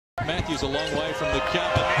Matthews a long way from the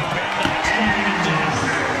cup,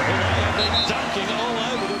 and dunking all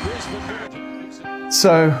over the Brisbane.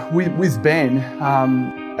 So with Ben,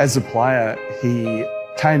 as a player, he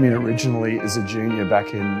came in originally as a junior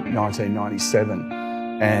back in 1997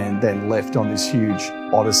 and then left on this huge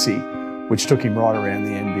odyssey, which took him right around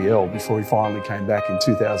the NBL before he finally came back in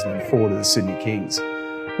 2004 to the Sydney Kings,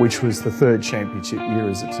 which was the third championship year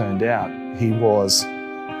as it turned out. He was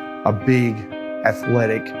a big,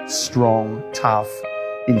 athletic, strong, tough,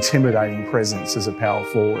 intimidating presence as a power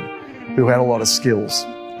forward who had a lot of skills.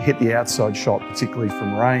 Hit the outside shot, particularly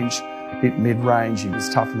from range, hit mid-range, he was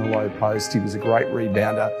tough in the low post, he was a great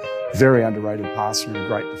rebounder, very underrated passer and a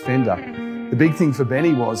great defender. The big thing for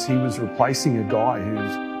Benny was he was replacing a guy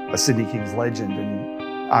who's a Sydney Kings legend and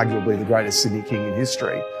arguably the greatest Sydney King in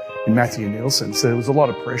history, in Matthew Nielsen. So there was a lot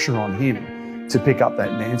of pressure on him to pick up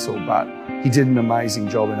that mantle, but he did an amazing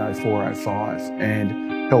job in 04-05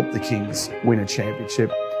 and helped the Kings win a championship.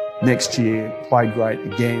 Next year, played great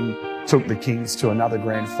again, took the Kings to another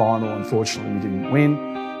grand final. Unfortunately, we didn't win.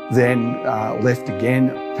 Then left again,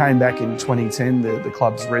 came back in 2010, the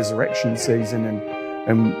club's resurrection season,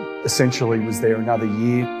 and essentially was there another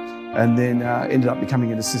year, and then ended up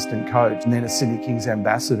becoming an assistant coach and then a Sydney Kings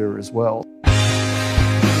ambassador as well.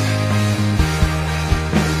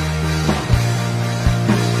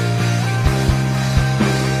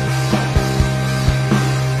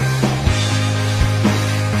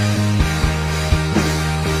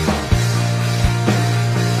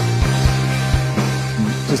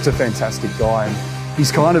 Just a fantastic guy, and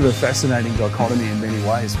he's kind of a fascinating dichotomy in many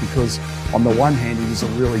ways, because on the one hand he was a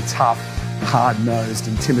really tough, hard-nosed,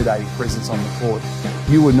 intimidating presence on the court.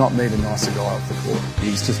 You would not meet a nicer guy off the court.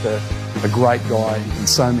 He's just a great guy in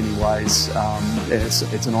so many ways.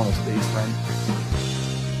 It's an honour to be his friend.